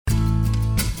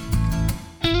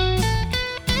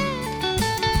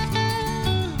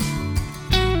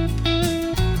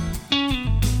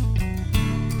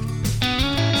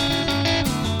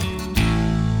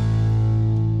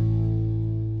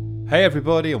Hey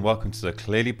everybody, and welcome to the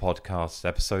Clearly Podcast,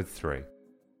 episode 3.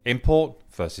 Import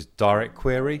versus direct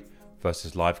query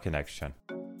versus live connection.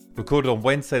 Recorded on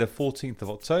Wednesday the 14th of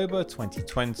October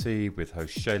 2020 with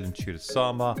host Shailen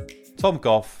Chudasama, Tom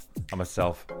Goff, and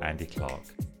myself, Andy Clark.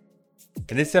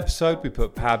 In this episode, we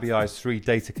put Power BI's 3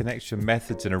 data connection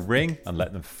methods in a ring and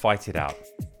let them fight it out,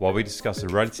 while we discuss the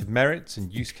relative merits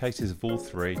and use cases of all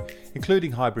 3,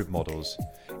 including hybrid models.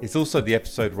 It's also the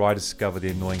episode where I discover the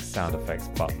annoying sound effects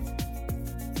button.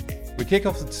 We kick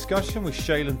off the discussion with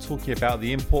Shailen talking about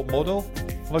the import model,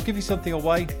 and I'll give you something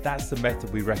away. That's the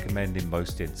method we recommend in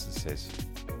most instances.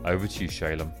 Over to you,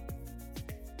 Shailen.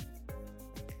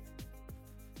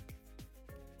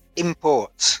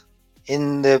 Import.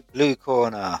 In the blue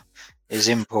corner is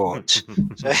import.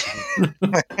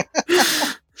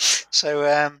 So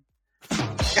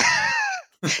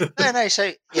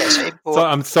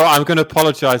import. So I'm going to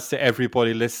apologise to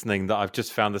everybody listening that I've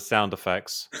just found the sound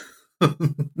effects.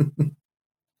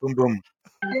 Boom boom.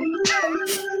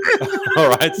 All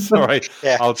right, sorry.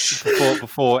 Yeah.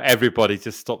 Before everybody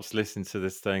just stops listening to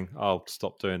this thing, I'll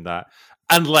stop doing that.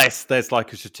 Unless there's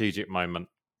like a strategic moment.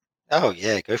 Oh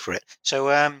yeah, go for it.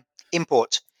 So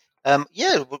import.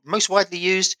 Most widely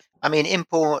used. I mean,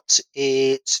 import.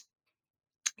 It's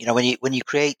when you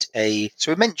create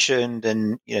so we mentioned,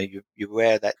 and you're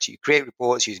aware that you create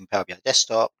reports using Power BI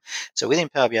Desktop. So within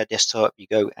Power BI Desktop, you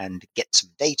go and get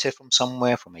some data from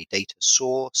somewhere, from a data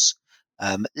source.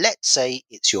 Let's say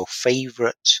it's your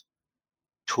favorite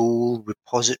tool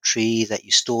repository that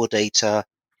you store data,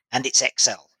 and it's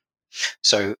Excel.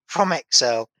 So from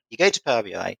Excel, you go to Power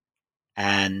BI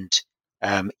and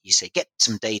you say, get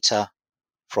some data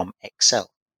from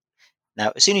Excel.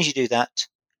 Now, as soon as you do that,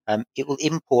 it will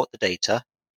import the data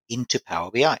into Power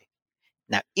BI.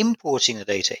 Now, importing the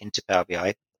data into Power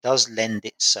BI does lend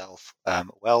itself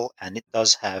well, and it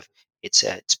does have its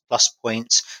plus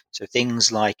points. So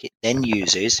things like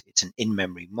it's an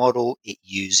in-memory model. It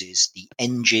uses the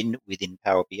engine within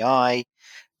Power BI.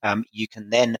 You can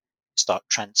then start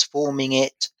transforming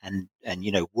it and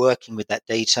working with that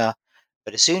data.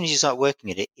 But as soon as you start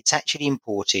working at it, it's actually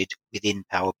imported within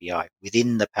Power BI,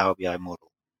 within the Power BI model.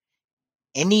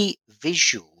 Any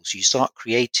visuals you start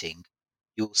creating,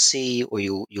 you'll see, or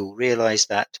you'll realize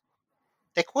that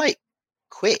they're quite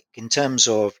quick in terms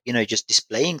of just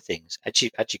displaying things.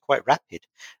 Actually quite rapid,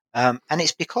 and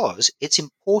it's because it's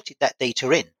imported that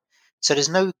data in. So there's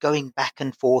no going back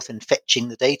and forth and fetching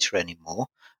the data anymore.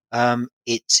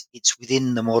 It's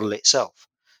within the model itself.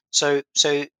 So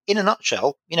in a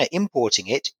nutshell, importing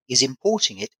it is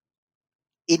importing it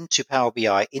into Power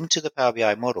BI, into the Power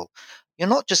BI model. You're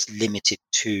not just limited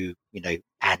to,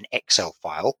 an Excel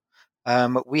file.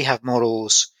 We have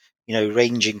models,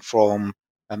 ranging from,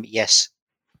 yes,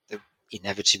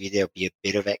 inevitably there'll be a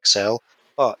bit of Excel,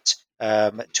 but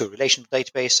to a relational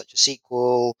database such as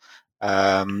SQL,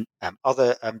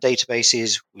 other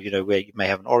databases, where you may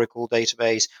have an Oracle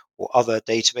database or other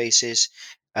databases,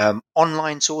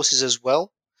 online sources as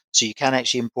well. So you can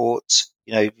actually import,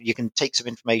 you can take some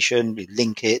information,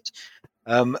 link it,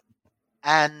 and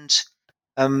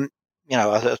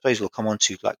I suppose we'll come on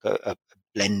to like a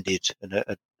blended and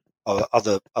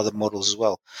other models as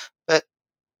well. But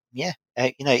yeah,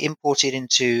 imported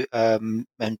into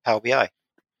Power BI.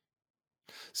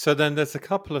 So then there's a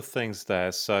couple of things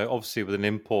there. So obviously with an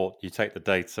import, you take the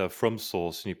data from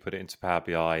source and you put it into Power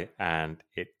BI and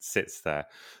it sits there.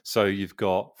 So you've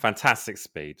got fantastic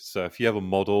speed. So if you have a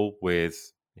model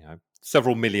with,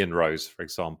 several million rows, for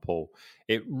example,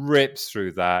 it rips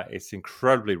through that. It's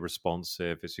incredibly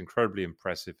responsive. It's incredibly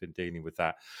impressive in dealing with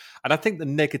that. And I think the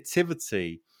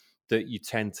negativity that you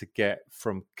tend to get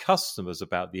from customers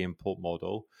about the import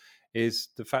model is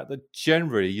the fact that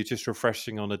generally you're just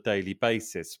refreshing on a daily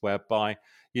basis, whereby,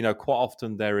 quite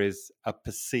often there is a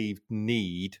perceived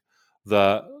need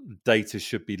that data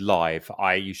should be live,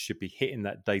 i.e. you should be hitting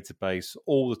that database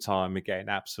all the time and getting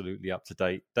absolutely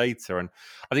up-to-date data. And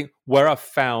I think where I've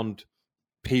found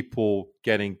people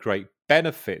getting great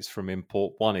benefits from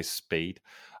import, one is speed,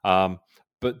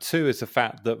 but 2 is the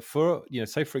fact that for,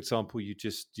 say for example, you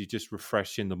just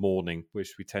refresh in the morning,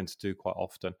 which we tend to do quite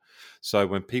often. So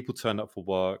when people turn up for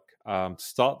work,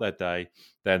 start their day,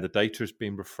 then the data has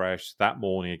been refreshed that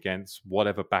morning against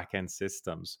whatever back-end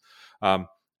systems.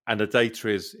 And the data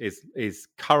is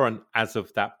current as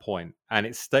of that point, and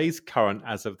it stays current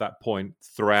as of that point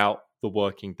throughout the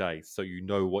working days, so you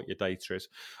know what your data is.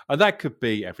 And that could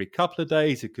be every couple of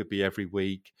days, it could be every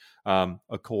week,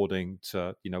 according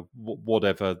to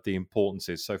whatever the importance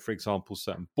is. So, for example,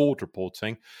 certain board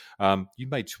reporting, you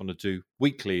may just want to do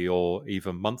weekly or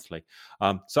even monthly.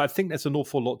 So I think there's an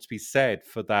awful lot to be said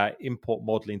for that import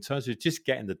model in terms of just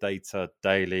getting the data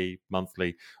daily,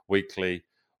 monthly, weekly,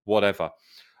 whatever.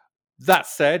 That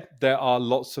said, there are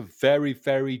lots of very,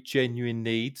 very genuine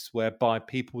needs whereby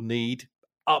people need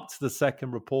up to the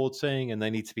second reporting, and they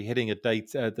need to be hitting the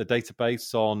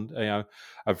database on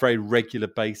a very regular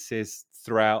basis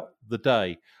throughout the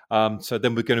day. So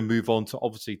then we're going to move on to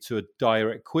obviously to a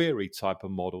direct query type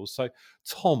of model. So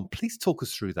Tom, please talk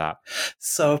us through that.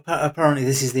 So apparently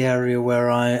this is the area where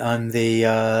I'm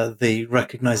the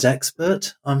recognised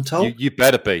expert, I'm told. You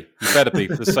better be. You better be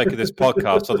for the sake of this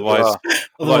podcast.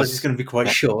 Otherwise it's going to be quite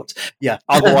short. Yeah.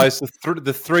 Otherwise,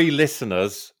 the three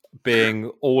listeners, being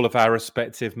all of our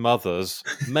respective mothers,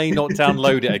 may not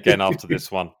download it again after this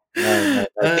one. No.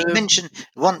 You mentioned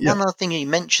one other thing you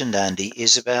mentioned, Andy,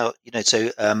 is about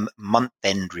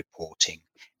month-end reporting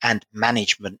and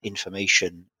management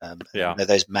information.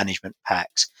 Those management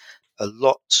packs. A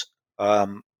lot.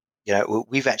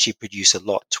 We've actually produced a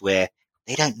lot where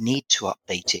they don't need to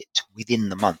update it within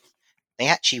the month. They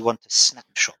actually want a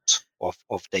snapshot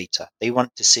of data. They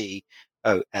want to see,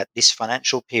 at this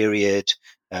financial period,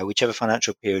 whichever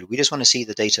financial period, we just want to see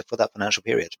the data for that financial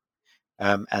period.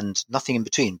 And nothing in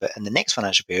between. But in the next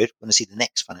financial period, we want to see the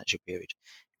next financial period.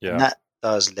 Yeah. And that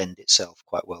does lend itself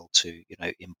quite well to,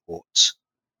 imports.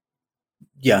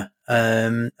 Yeah.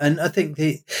 And I think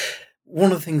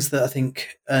one of the things that I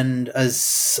think, and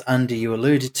as Andy, you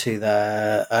alluded to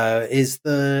there, is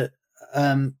the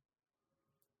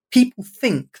people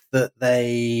think that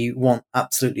they want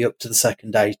absolutely up to the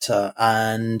second data,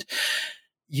 and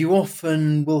you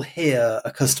often will hear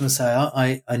a customer say,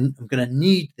 I'm going to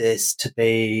need this to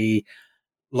be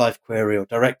live query or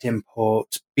direct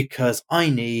import because I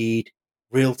need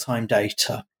real-time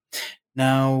data.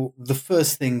 Now, the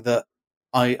first thing that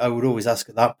I would always ask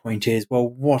at that point is, well,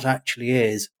 what actually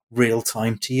is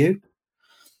real-time to you?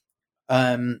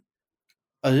 I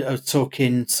was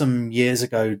talking some years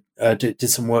ago, did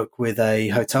some work with a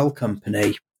hotel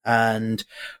company, and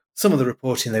some of the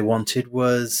reporting they wanted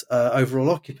was overall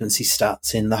occupancy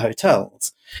stats in the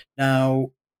hotels.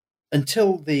 Now,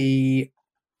 until the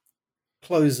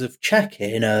close of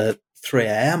check-in at 3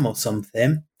 a.m. or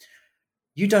something,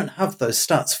 you don't have those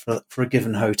stats for a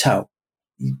given hotel.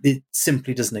 It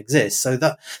simply doesn't exist. So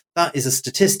that is a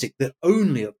statistic that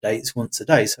only updates once a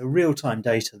day. So real-time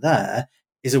data there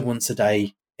is a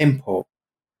once-a-day import.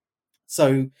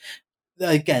 So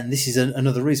again, this is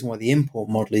another reason why the import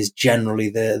model is generally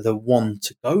the one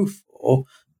to go for,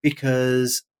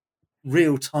 because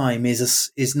real time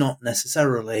is not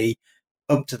necessarily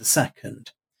up to the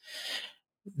second.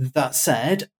 That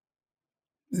said,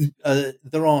 there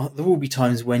will be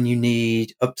times when you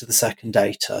need up to the second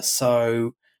data.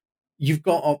 So you've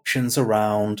got options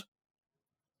around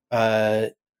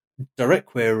direct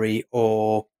query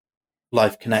or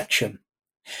live connection.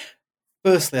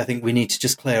 Firstly, I think we need to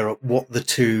just clear up what the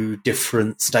two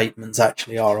different statements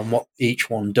actually are and what each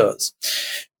one does,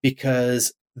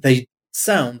 because they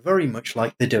sound very much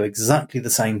like they do exactly the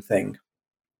same thing.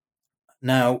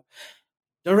 Now,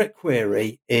 direct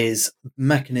query is a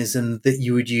mechanism that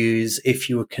you would use if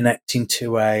you were connecting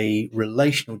to a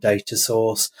relational data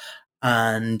source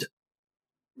and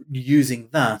using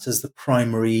that as the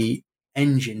primary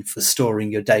engine for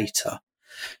storing your data.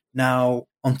 Now,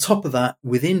 on top of that,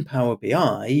 within Power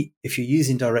BI, if you're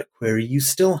using direct query, you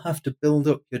still have to build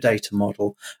up your data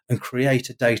model and create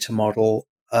a data model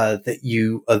that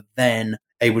you are then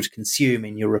able to consume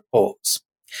in your reports.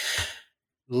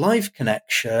 Live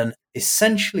connection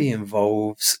essentially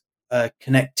involves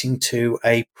connecting to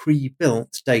a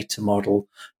pre-built data model,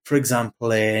 for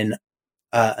example, in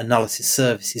Analysis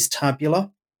Services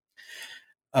Tabular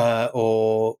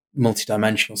or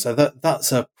multidimensional. So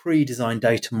that's a pre-designed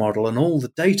data model, and all the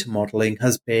data modeling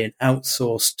has been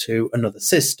outsourced to another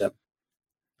system.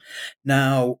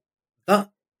 Now, that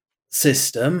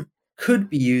system could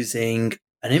be using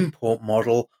an import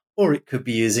model, or it could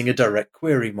be using a direct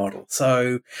query model.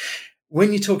 So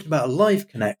when you're talking about a live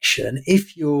connection,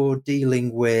 if you're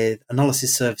dealing with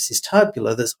Analysis Services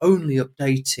Tabular that's only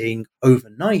updating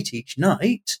overnight each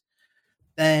night,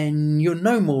 then you're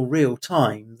no more real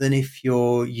time than if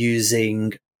you're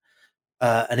using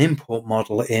an import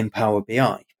model in Power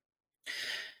BI.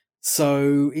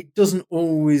 So it doesn't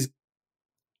always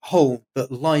hold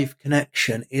that live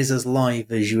connection is as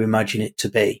live as you imagine it to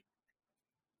be.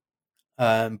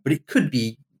 But it could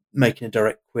be making a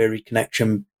direct query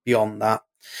connection beyond that.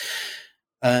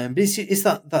 But it's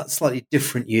that slightly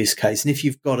different use case. And if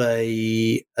you've got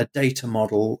a data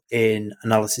model in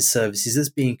analysis services that's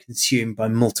being consumed by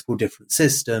multiple different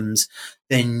systems,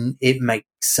 then it makes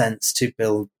sense to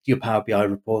build your Power BI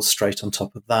reports straight on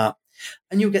top of that.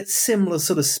 And you'll get similar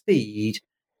sort of speed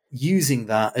using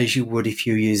that as you would if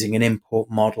you're using an import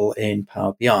model in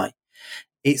Power BI.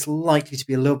 It's likely to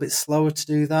be a little bit slower to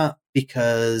do that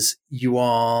because you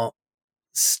are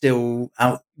still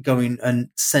outgoing and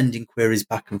sending queries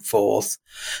back and forth,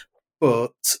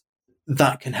 but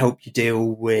that can help you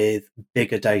deal with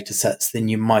bigger data sets than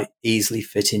you might easily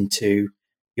fit into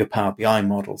your Power BI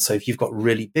model. So if you've got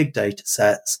really big data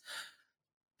sets,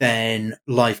 then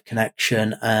live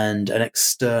connection and an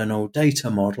external data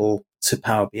model to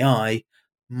Power BI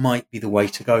might be the way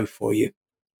to go for you.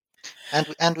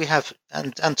 And we have,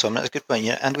 and Tom, that's a good point.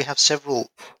 And we have several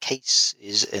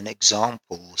cases and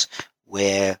examples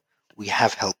where we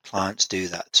have helped clients do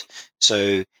that.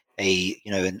 So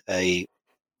an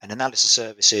analysis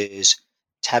services,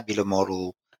 tabular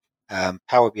model,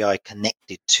 Power BI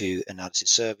connected to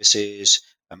analysis services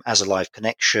as a live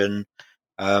connection,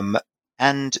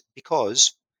 and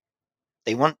because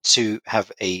they want to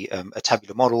have a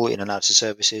tabular model in analysis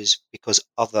services, because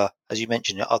as you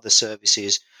mentioned, other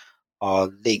services are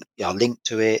linked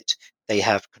to it. They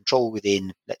have control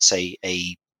within, let's say,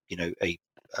 a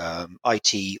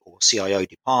IT or CIO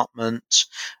department.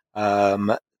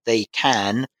 They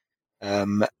can,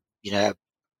 you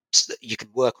can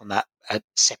work on that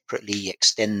separately,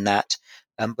 extend that,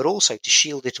 but also to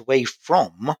shield it away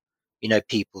from,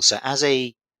 people. So as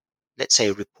let's say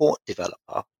a report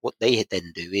developer, what they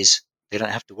then do is they don't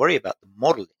have to worry about the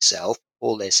model itself.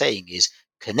 All they're saying is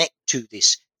connect to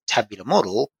this tabular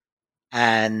model,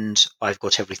 and I've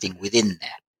got everything within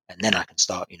there, and then I can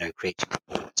start, creating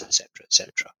reports, etc.,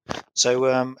 etc.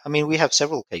 So, we have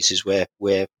several cases where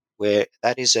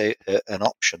that is an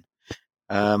option.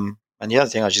 And the other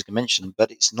thing I was just going to mention,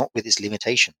 but it's not with its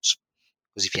limitations,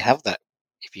 because if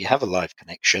you have a live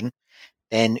connection,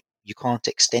 then you can't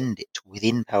extend it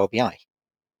within Power BI.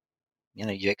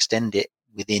 You extend it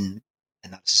within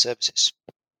analysis services.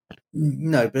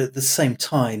 No, but at the same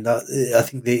time, that I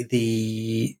think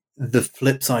the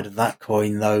flip side of that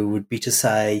coin, though, would be to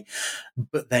say,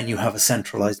 but then you have a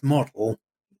centralized model,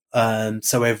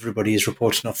 so everybody is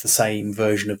reporting off the same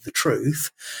version of the truth,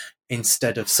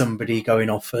 instead of somebody going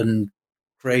off and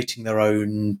creating their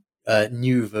own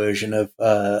new version of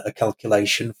a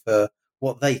calculation for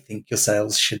what they think your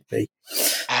sales should be.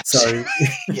 Absolutely.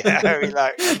 So, yeah,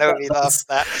 I know we laughed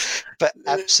at that, but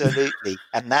absolutely,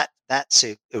 and that's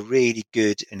a really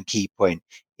good and key point.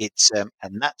 It's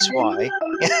and that's why.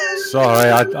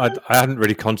 Sorry, I hadn't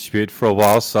really contributed for a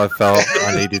while, so I felt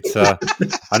I needed to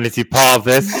be part of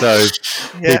this, so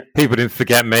people didn't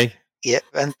forget me. Yeah,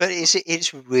 but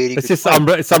it's really. It's just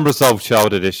it's unresolved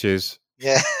childhood issues.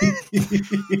 Yeah,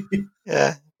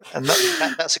 yeah, and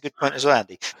that's a good point as well,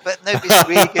 Andy. But no, it's a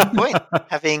really good point.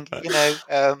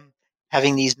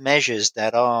 Having these measures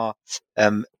that are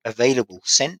available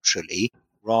centrally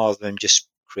rather than just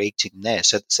creating them there,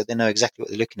 so they know exactly what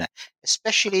they're looking at,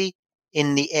 especially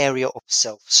in the area of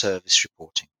self-service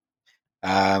reporting,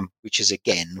 which is,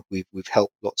 again, we've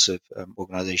helped lots of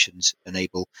organizations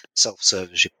enable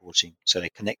self-service reporting, so they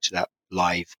connect to that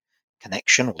live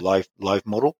connection or live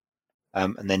model,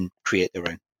 and then create their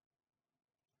own.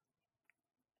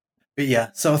 But yeah,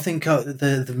 so I think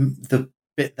the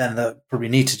bit then that probably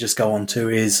need to just go on to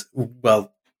is,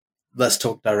 well, let's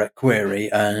talk direct query.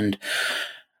 And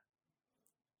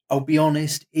I'll be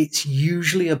honest, it's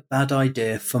usually a bad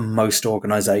idea for most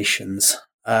organizations,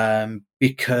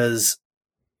 because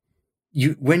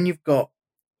when you've got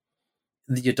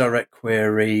your direct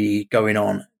query going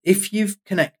on, if you've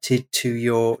connected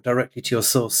directly to your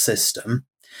source system,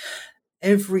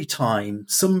 every time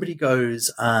somebody goes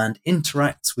and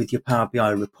interacts with your Power BI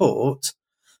report,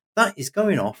 that is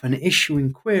going off and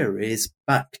issuing queries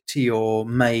back to your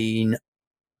main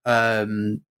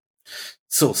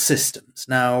source systems.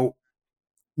 Now,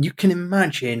 you can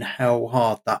imagine how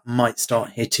hard that might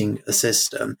start hitting a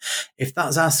system if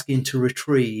that's asking to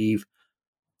retrieve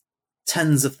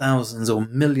tens of thousands or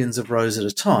millions of rows at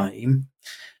a time.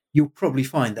 You'll probably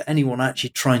find that anyone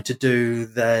actually trying to do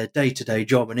their day-to-day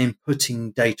job and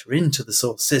inputting data into the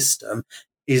source system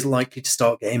is likely to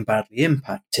start getting badly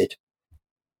impacted.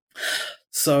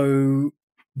 So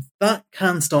that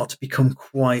can start to become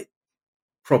quite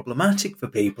problematic for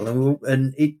people,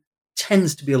 and it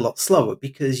tends to be a lot slower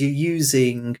because you're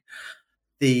using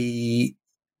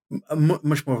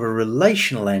much more of a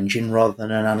relational engine rather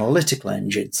than an analytical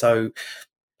engine. So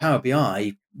Power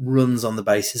BI runs on the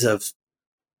basis of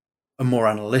a more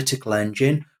analytical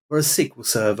engine, whereas SQL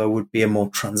Server would be a more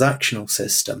transactional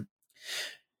system.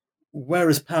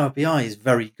 Whereas Power BI is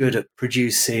very good at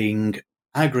producing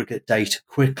aggregate data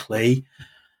quickly,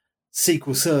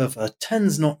 SQL Server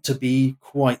tends not to be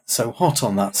quite so hot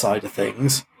on that side of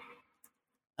things.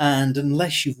 And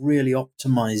unless you've really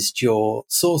optimized your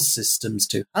source systems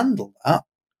to handle that,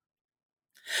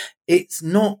 it's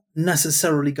not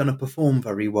necessarily going to perform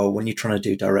very well when you're trying to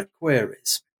do direct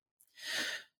queries.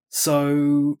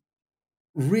 So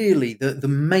really, the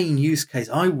main use case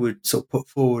I would sort of put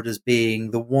forward as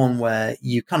being the one where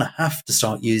you kind of have to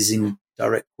start using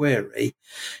direct query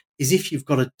is if you've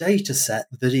got a data set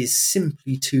that is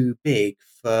simply too big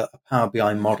for a Power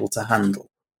BI model to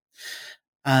handle.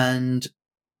 And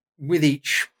with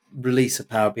each release of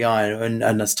Power BI,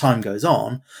 and as time goes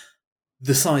on,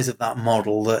 the size of that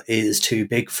model that is too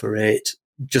big for it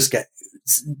does get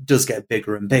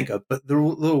bigger and bigger, but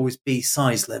there'll always be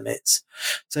size limits.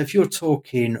 So if you're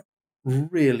talking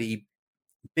really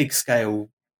big scale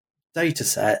data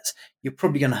sets, you're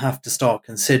probably going to have to start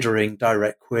considering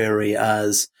direct query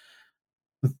as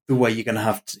the way you're going to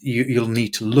have to, you'll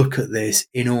need to look at this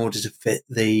in order to fit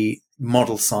the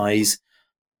model size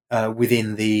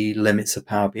within the limits of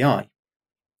Power BI.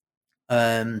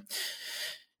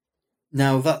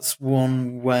 Now that's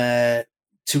one where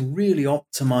to really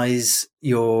optimize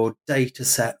your data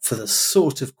set for the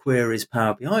sort of queries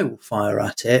Power BI will fire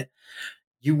at it,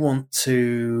 you want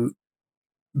to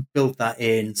build that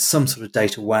in some sort of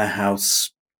data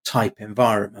warehouse type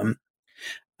environment.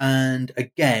 And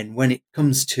again, when it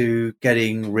comes to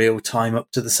getting real time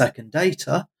up to the second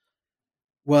data,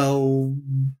 well,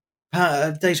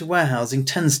 data warehousing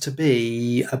tends to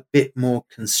be a bit more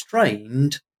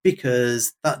constrained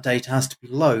because that data has to be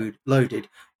loaded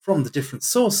from the different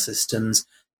source systems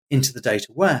into the data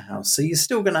warehouse. So you're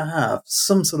still going to have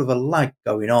some sort of a lag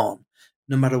going on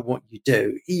no matter what you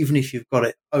do. Even if you've got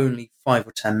it only 5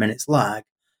 or 10 minutes lag,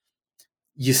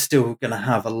 you're still going to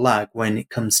have a lag when it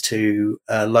comes to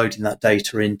loading that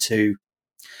data into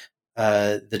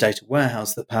the data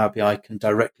warehouse that Power BI can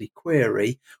directly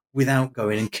query without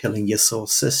going and killing your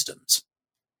source systems.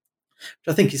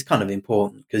 Which I think is kind of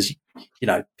important because,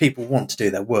 people want to do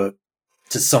their work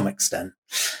to some extent.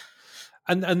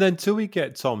 And then do we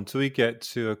get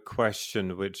to a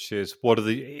question which is,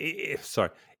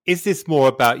 is this more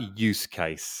about use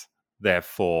case,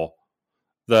 therefore?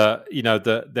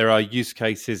 There are use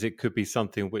cases, it could be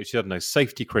something which,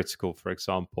 safety critical, for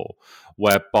example,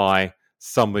 whereby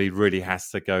somebody really has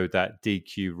to go that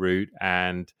DQ route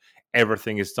and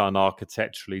everything is done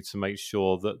architecturally to make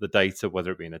sure that the data,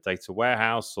 whether it be in a data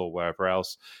warehouse or wherever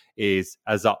else, is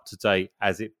as up to date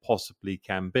as it possibly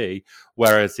can be.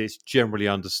 Whereas it's generally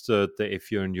understood that if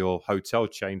you're in your hotel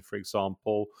chain, for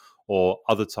example, or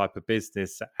other type of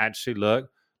business, actually, look,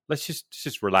 let's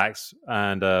just relax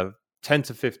and 10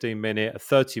 to 15 minute, a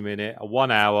 30 minute, a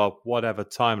 1 hour, whatever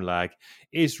time lag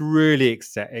is really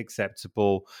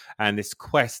acceptable. And this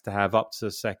quest to have up to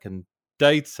the second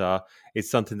data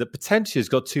is something that potentially has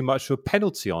got too much of a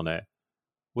penalty on it.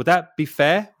 Would that be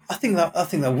fair? I think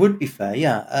that would be fair,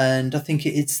 yeah. And I think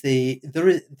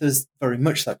there's very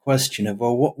much that question of,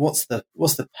 well, what's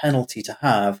the penalty to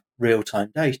have real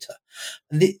time data?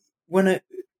 And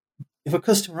if a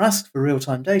customer asks for real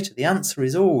time data, the answer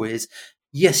is always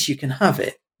yes, you can have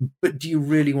it, but do you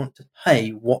really want to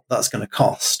pay what that's going to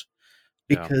cost?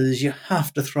 Because you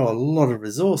have to throw a lot of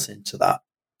resource into that.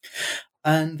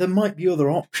 And there might be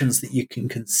other options that you can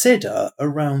consider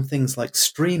around things like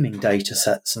streaming data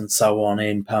sets and so on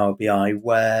in Power BI,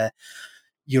 where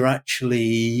you're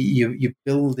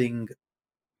building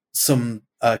some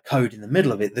code in the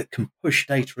middle of it that can push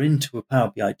data into a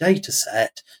Power BI data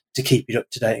set to keep it up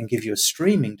to date and give you a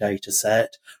streaming data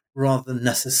set, rather than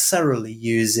necessarily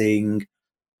using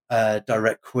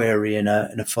direct query in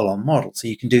a full-on model. So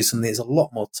you can do something that's a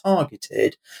lot more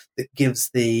targeted, that gives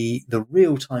the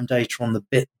real-time data on the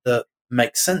bit that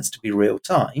makes sense to be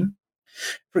real-time.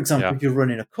 For example, if you're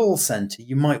running a call center,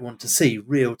 you might want to see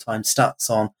real-time stats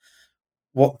on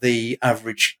what the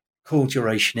average call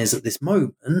duration is at this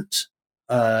moment,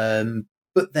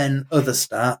 but then other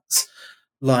stats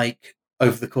like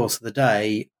over the course of the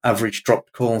day, average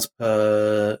dropped calls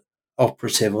per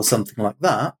operative or something like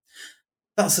that.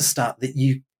 That's a stat that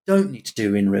you don't need to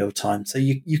do in real time. So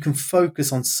you can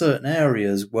focus on certain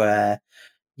areas where,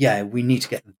 we need to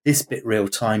get this bit real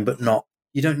time, but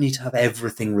you don't need to have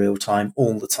everything real time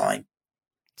all the time.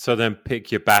 So then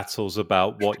pick your battles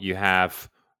about what you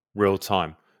have real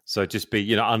time. So just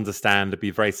be, understand to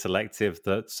be very selective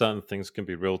that certain things can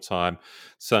be real time,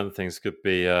 certain things could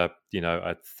be a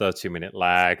 30-minute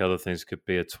lag, other things could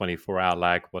be a 24-hour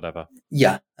lag, whatever.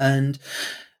 Yeah, and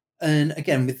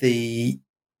again with the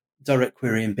direct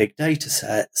query and big data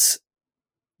sets,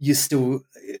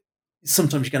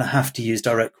 sometimes you're going to have to use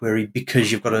direct query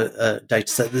because you've got a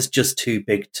data set that's just too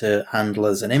big to handle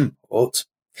as an import.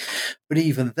 But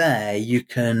even there, you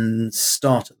can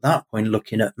start at that point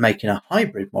looking at making a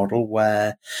hybrid model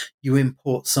where you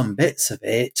import some bits of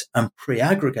it and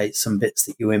pre-aggregate some bits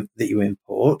that you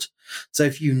import. So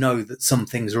if you know that some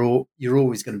things you're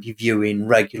always going to be viewing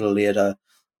regularly on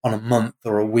a month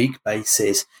or a week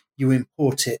basis, you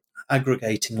import it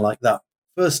aggregating like that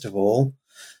first of all.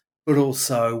 But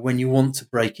also when you want to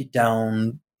break it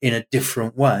down in a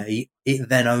different way, it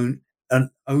then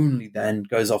only then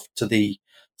goes off to the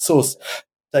source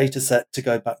data set to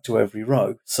go back to every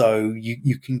row. So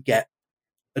you can get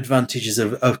advantages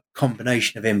of a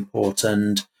combination of import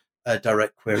and a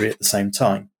direct query at the same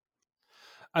time.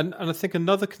 And I think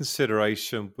another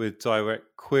consideration with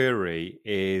direct query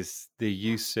is the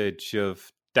usage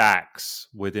of DAX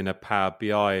within a Power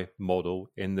BI model,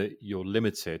 in that you're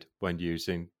limited when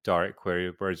using direct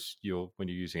query, whereas when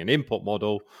you're using an import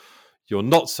model, you're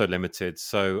not so limited.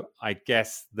 So I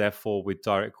guess, therefore, with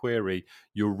direct query,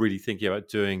 you're really thinking about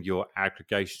doing your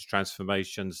aggregations,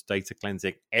 transformations, data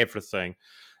cleansing, everything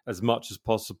as much as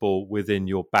possible within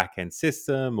your back-end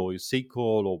system or your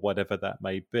SQL or whatever that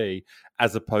may be,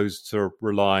 as opposed to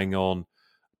relying on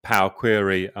Power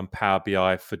Query and Power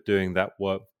BI for doing that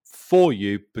work for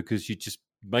you, because you just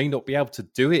may not be able to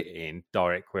do it in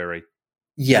direct query.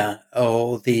 Yeah,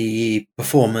 or the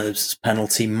performance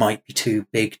penalty might be too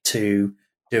big to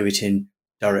do it in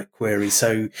direct query.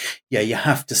 So, yeah, you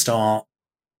have to start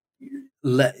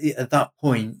at that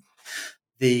point,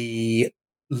 the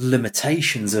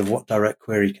limitations of what direct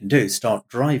query can do start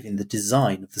driving the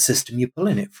design of the system you're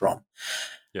pulling it from.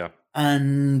 Yeah.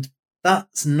 And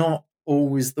that's not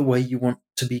always the way you want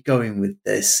to be going with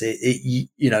this.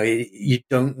 You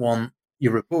don't want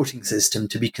your reporting system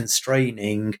to be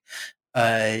constraining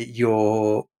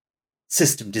your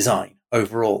system design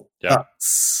overall. Yeah.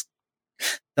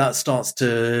 That starts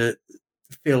to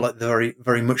feel like very,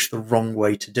 very much the wrong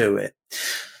way to do it.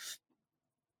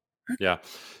 Yeah.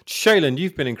 Shaylin,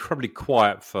 you've been incredibly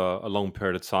quiet for a long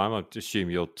period of time. I assume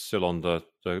you're still on the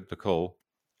call.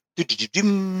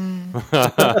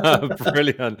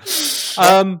 Brilliant.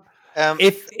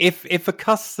 If a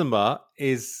customer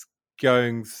is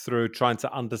going through trying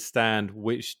to understand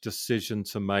which decision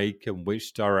to make and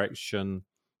which direction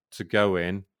to go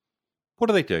in, what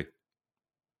do they do?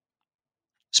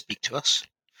 Speak to us.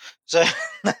 So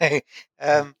no,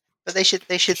 but they should.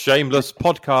 Shameless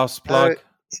podcast plug.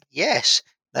 Yes.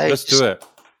 No. Let's do it.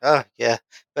 Oh yeah,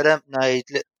 but no.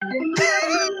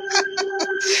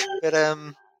 But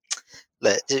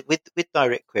look, with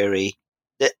direct query,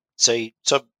 so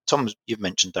Tom, you've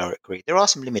mentioned direct query. There are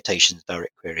some limitations to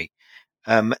direct query.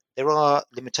 There are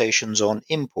limitations on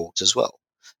import as well.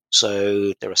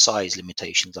 So there are size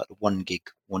limitations, like the 1 gig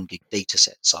data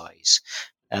set size.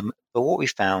 But what we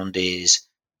found is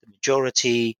the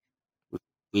majority,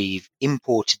 we've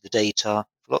imported the data.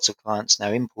 Lots of clients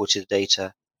now imported the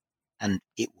data, and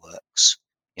it works.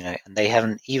 And they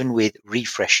haven't, even with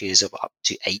refreshes of up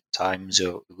to 8 times,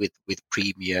 or with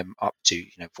premium up to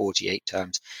 48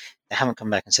 times, they haven't come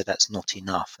back and said that's not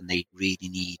enough, and they really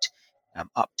need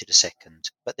up to the second.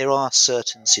 But there are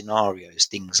certain scenarios,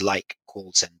 things like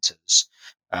call centers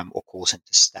or call center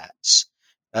stats.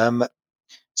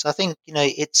 So I think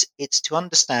it's to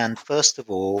understand, first of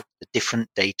all, the different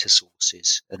data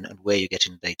sources and where you're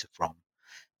getting the data from.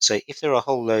 So if there are a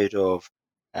whole load of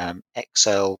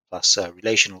Excel plus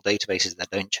relational databases that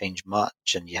don't change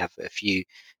much, and you have a few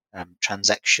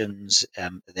transactions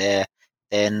there,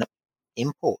 then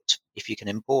import if you can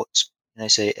import.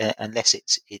 So unless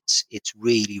it's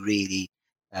really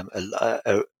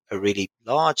a really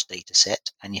large data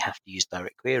set, and you have to use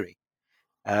direct query.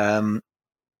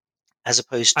 As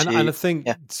opposed to, and I think,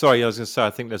 sorry, I was going to say,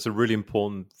 I think there's a really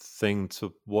important thing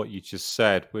to what you just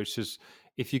said, which is,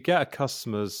 if you get a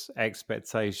customer's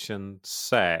expectation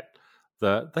set,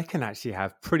 that they can actually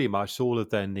have pretty much all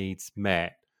of their needs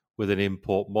met with an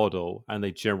import model, and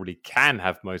they generally can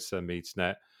have most of their needs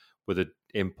met with an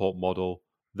import model,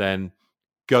 then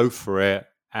go for it,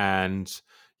 and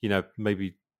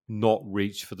maybe not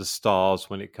reach for the stars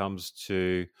when it comes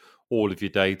to all of your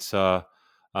data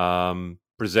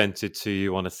presented to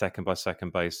you on a second by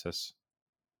second basis.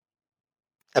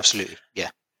 Absolutely, yeah.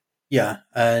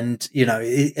 And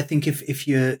I think if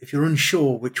you're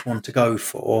unsure which one to go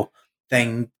for,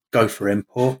 then go for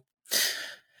import.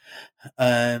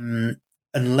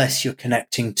 Unless you're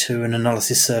connecting to an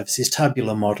analysis services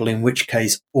tabular model, in which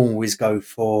case always go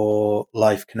for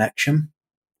live connection.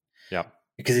 Yeah.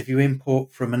 Because if you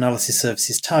import from analysis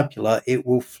services tabular, it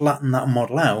will flatten that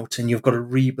model out and you've got to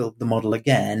rebuild the model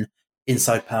again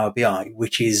inside Power BI,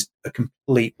 which is a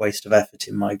complete waste of effort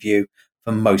in my view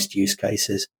for most use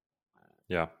cases.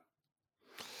 Yeah.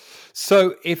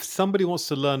 So if somebody wants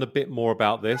to learn a bit more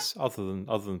about this, other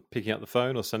than picking up the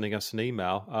phone or sending us an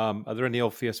email, are there any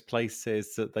obvious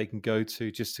places that they can go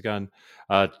to just to go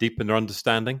and deepen their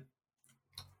understanding?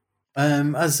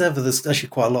 As ever, there's actually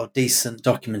quite a lot of decent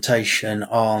documentation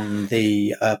on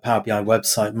the Power BI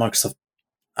website. Microsoft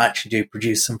actually do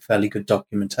produce some fairly good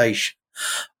documentation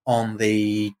on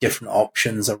the different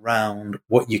options around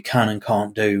what you can and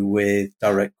can't do with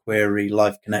direct query,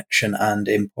 live connection, and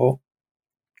import.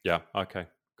 Yeah. Okay.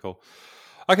 Cool.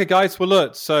 Okay, guys. Well,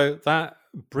 look. So that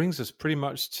brings us pretty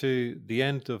much to the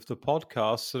end of the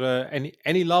podcast. So,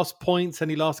 any last points?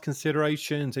 Any last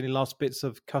considerations? Any last bits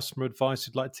of customer advice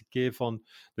you'd like to give on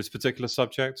this particular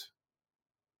subject?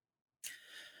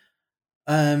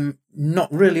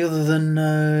 Not really, other than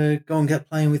go and get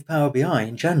playing with Power BI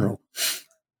in general.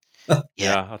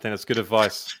 Yeah, I think that's good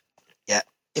advice. Yeah,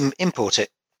 import it,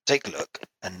 take a look,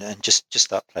 and just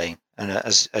start playing. And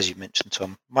as you mentioned,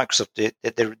 Tom, Microsoft,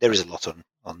 there is a lot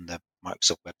on the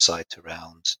Microsoft website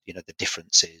around the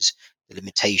differences, the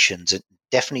limitations, and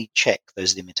definitely check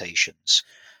those limitations.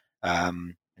 But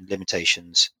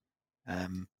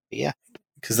yeah.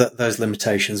 Because those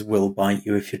limitations will bite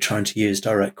you if you're trying to use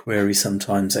direct query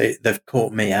sometimes. They've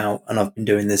caught me out, and I've been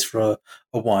doing this for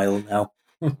a while now.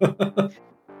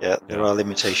 Yeah, there are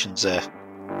limitations there.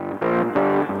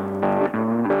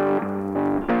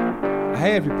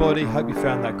 Hey everybody, hope you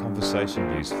found that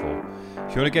conversation useful.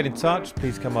 If you want to get in touch,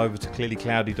 please come over to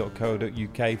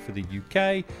clearlycloudy.co.uk for the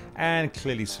UK and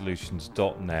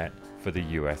clearlysolutions.net for the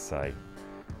USA.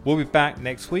 We'll be back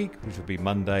next week, which will be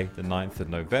Monday, the 9th of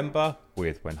November,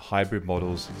 with When Hybrid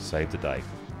Models Save the Day.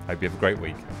 Hope you have a great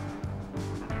week.